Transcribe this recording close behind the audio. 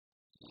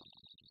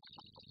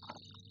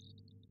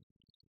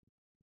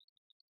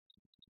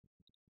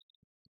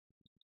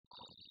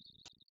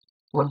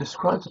One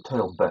describes a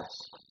tale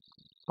best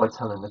by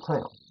telling the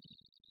tale,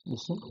 you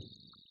see.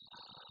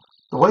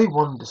 The way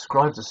one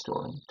describes a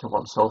story to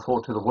oneself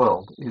or to the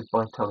world is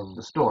by telling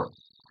the story.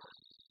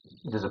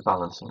 It is a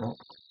balancing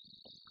act,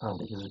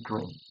 and it is a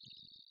dream.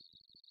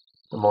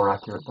 The more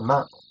accurate the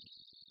map,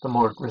 the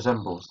more it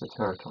resembles the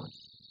territory.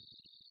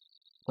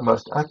 The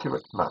most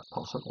accurate map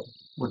possible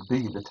would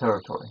be the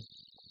territory,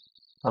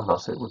 and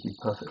thus it would be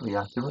perfectly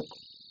accurate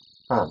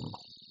and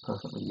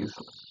perfectly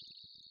useless.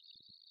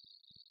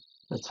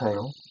 The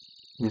tale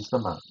is the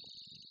map,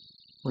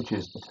 which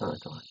is the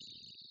territory.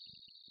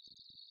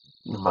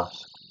 You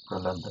must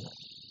remember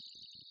this.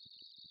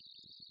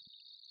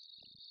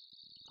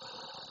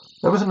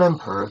 There was an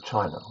emperor of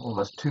China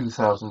almost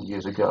 2,000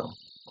 years ago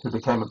who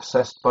became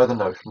obsessed by the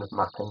notion of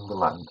mapping the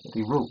land that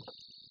he ruled.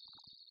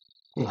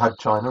 He had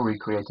China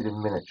recreated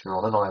in miniature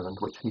on an island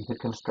which he had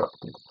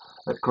constructed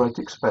at great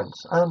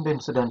expense and,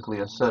 incidentally,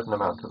 a certain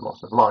amount of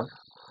loss of life,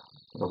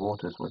 for the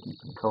waters were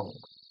deep and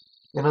cold,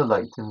 in a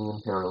lake in the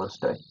imperial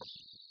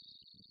estates.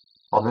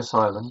 On this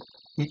island,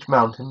 each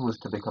mountain was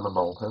to become a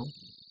molehill,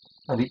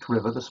 and each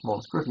river the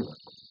smallest rivulet.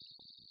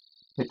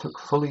 It took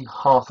fully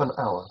half an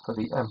hour for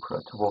the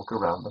emperor to walk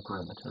around the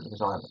perimeter of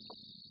his island.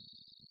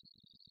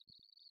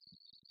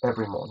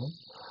 Every morning,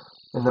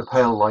 in the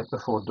pale light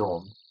before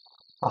dawn,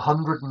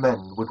 100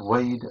 men would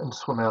wade and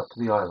swim out to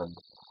the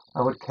island,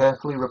 and would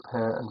carefully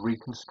repair and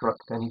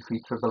reconstruct any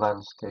feature of the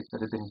landscape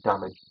that had been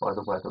damaged by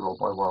the weather or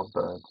by wild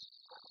birds,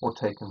 or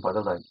taken by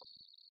the lake.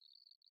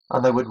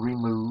 And they would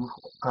remove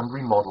and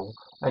remodel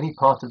any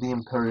part of the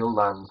imperial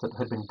land that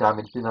had been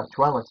damaged in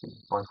actuality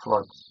by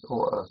floods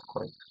or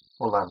earthquakes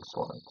or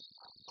landslides,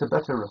 to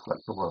better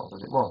reflect the world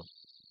as it was.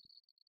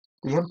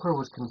 The emperor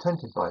was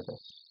contented by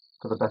this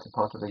for the better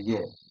part of a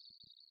year,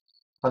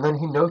 and then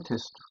he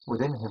noticed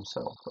within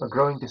himself a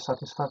growing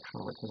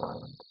dissatisfaction with his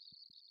island,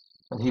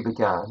 and he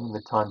began, in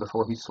the time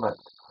before he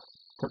slept,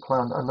 to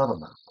plan another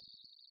map,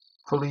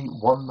 fully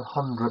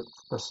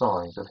 1/100th the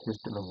size of his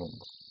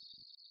dominions.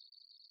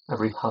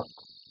 Every hut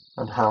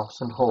and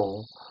house and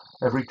hall,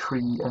 every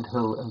tree and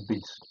hill and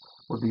beast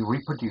would be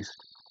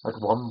reproduced at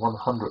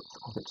 1/100th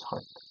of its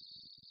height.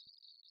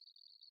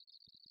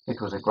 It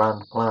was a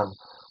grand plan,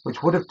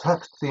 which would have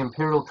taxed the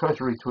imperial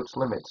treasury to its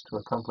limits to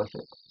accomplish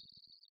it,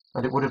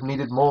 and it would have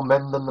needed more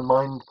men than the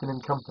mind can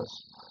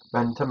encompass,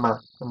 men to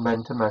map and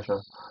men to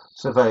measure,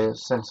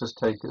 surveyors,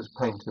 census-takers,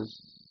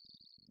 painters.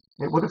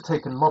 It would have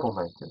taken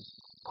model-makers,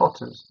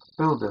 potters,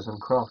 builders and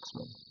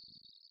craftsmen.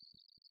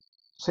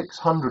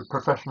 600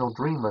 professional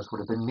dreamers would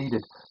have been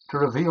needed to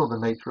reveal the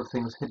nature of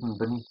things hidden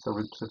beneath the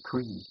roots of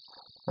trees,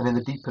 and in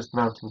the deepest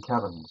mountain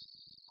caverns,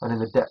 and in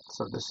the depths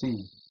of the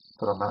sea,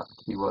 for a map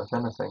to be worth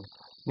anything,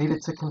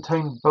 needed to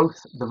contain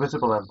both the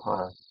visible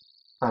empire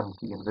and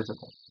the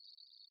invisible.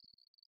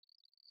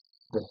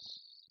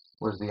 This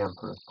was the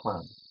emperor's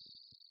plan.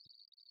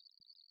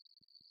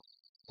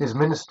 His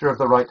minister of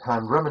the right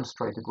hand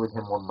remonstrated with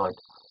him one night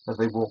as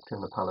they walked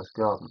in the palace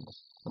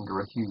gardens under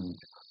a huge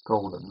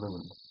golden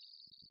moon.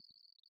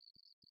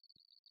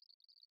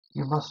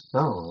 "You must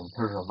know,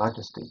 Imperial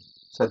Majesty,"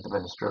 said the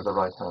minister of the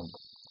right hand,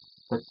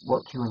 "that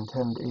what you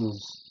intend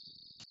is—"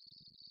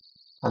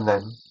 And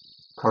then,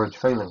 courage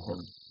failing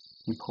him,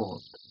 he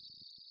paused.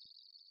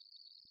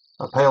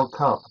 A pale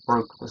carp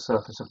broke the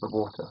surface of the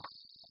water,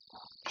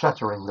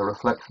 shattering the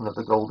reflection of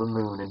the golden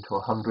moon into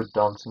 100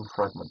 dancing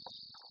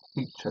fragments,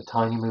 each a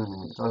tiny moon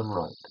in its own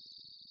right,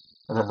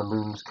 and then the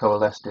moons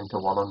coalesced into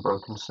one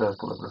unbroken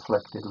circle of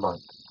reflected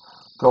light,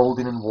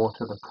 golden in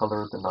water the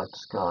colour of the night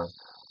sky,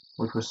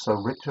 which was so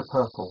rich a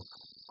purple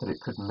that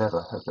it could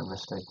never have been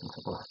mistaken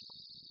for black.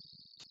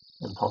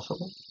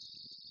 "Impossible?"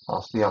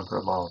 asked the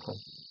emperor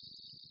mildly.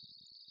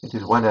 "It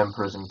is when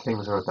emperors and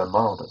kings are at their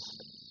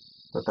mildest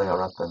that they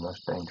are at their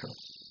most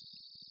dangerous."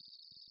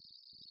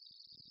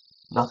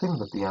 "Nothing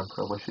that the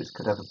emperor wishes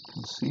could ever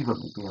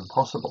conceivably be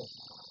impossible,"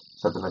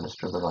 said the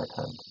minister of the right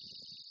hand.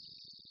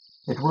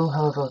 "It will,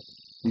 however,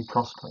 be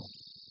costly.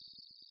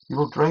 You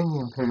will drain the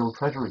imperial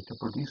treasury to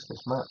produce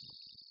this map.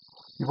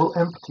 You will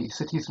empty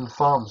cities and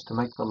farms to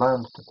make the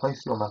land to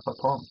place your map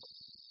upon.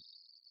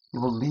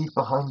 You will leave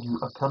behind you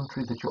a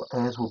country that your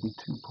heirs will be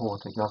too poor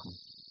to govern.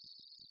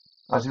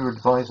 As your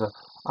adviser,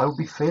 I would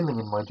be failing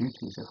in my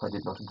duties if I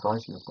did not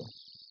advise you of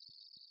this."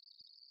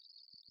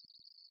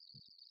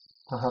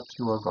 "Perhaps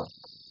you are right,"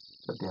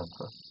 said the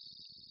emperor.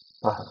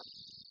 "Perhaps.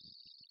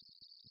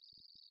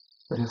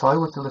 But if I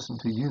were to listen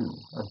to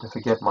you and to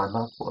forget my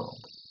map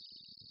world,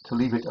 to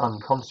leave it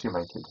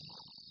unconsummated,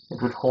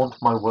 it would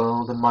haunt my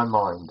world and my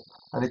mind,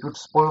 and it would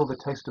spoil the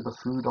taste of the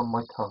food on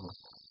my tongue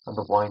and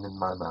the wine in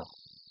my mouth."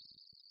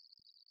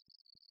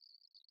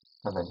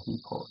 And then he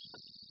paused.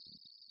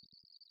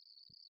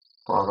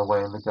 Far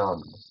away in the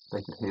garden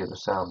they could hear the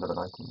sound of a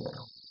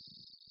nightingale.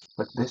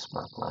 "But this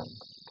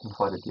mapland,"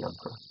 confided the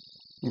emperor,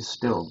 "is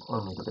still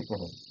only the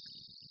beginning.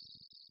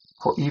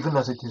 For even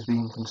as it is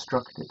being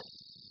constructed,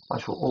 I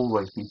shall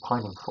always be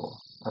pining for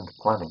and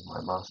planning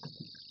my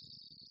masterpiece."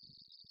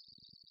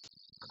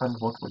 "And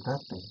what would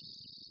that be?"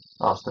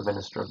 asked the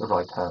minister of the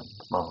right hand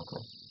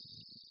mildly.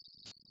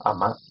 "A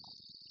map,"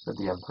 said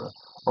the emperor,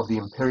 of the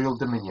imperial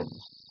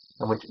dominions,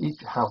 in which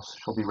each house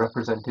shall be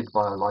represented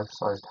by a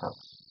life-sized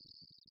house.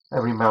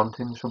 Every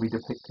mountain shall be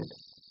depicted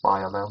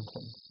by a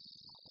mountain,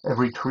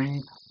 every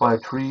tree by a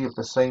tree of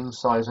the same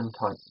size and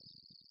type,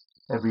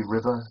 every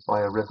river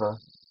by a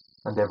river,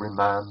 and every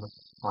man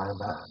by a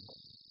man.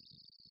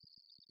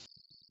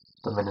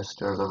 The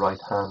minister of the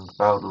right hand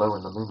bowed low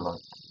in the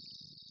moonlight,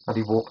 and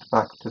he walked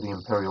back to the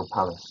imperial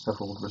palace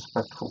several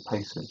respectful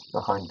paces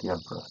behind the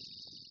emperor,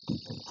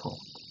 deep in thought.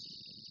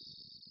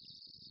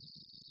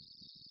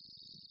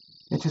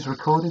 It is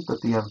recorded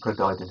that the emperor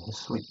died in his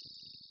sleep,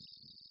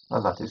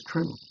 and that is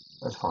true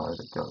as far as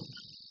it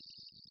goes,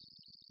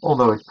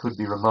 although it could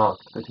be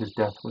remarked that his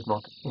death was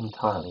not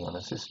entirely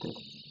unassisted,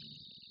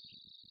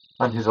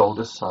 and his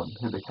oldest son,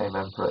 who became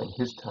emperor in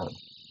his turn,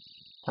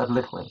 had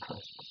little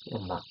interest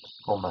in maps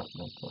or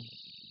map-making.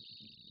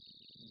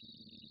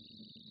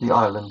 The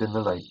island in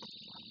the lake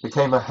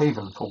became a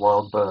haven for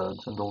wild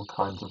birds and all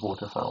kinds of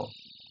waterfowl,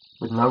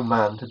 with no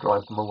man to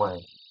drive them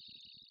away,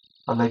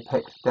 and they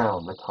pecked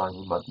down the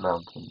tiny mud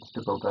mountains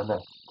to build their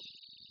nests,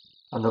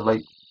 and the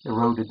lake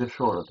eroded the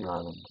shore of the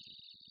island,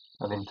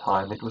 and in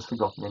time it was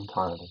forgotten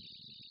entirely,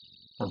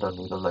 and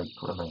only the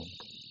lake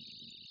remained.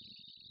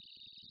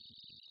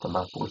 The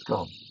map was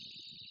gone,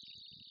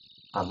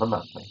 and the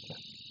mapmaker,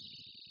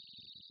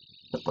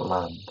 but the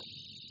land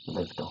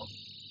lived on.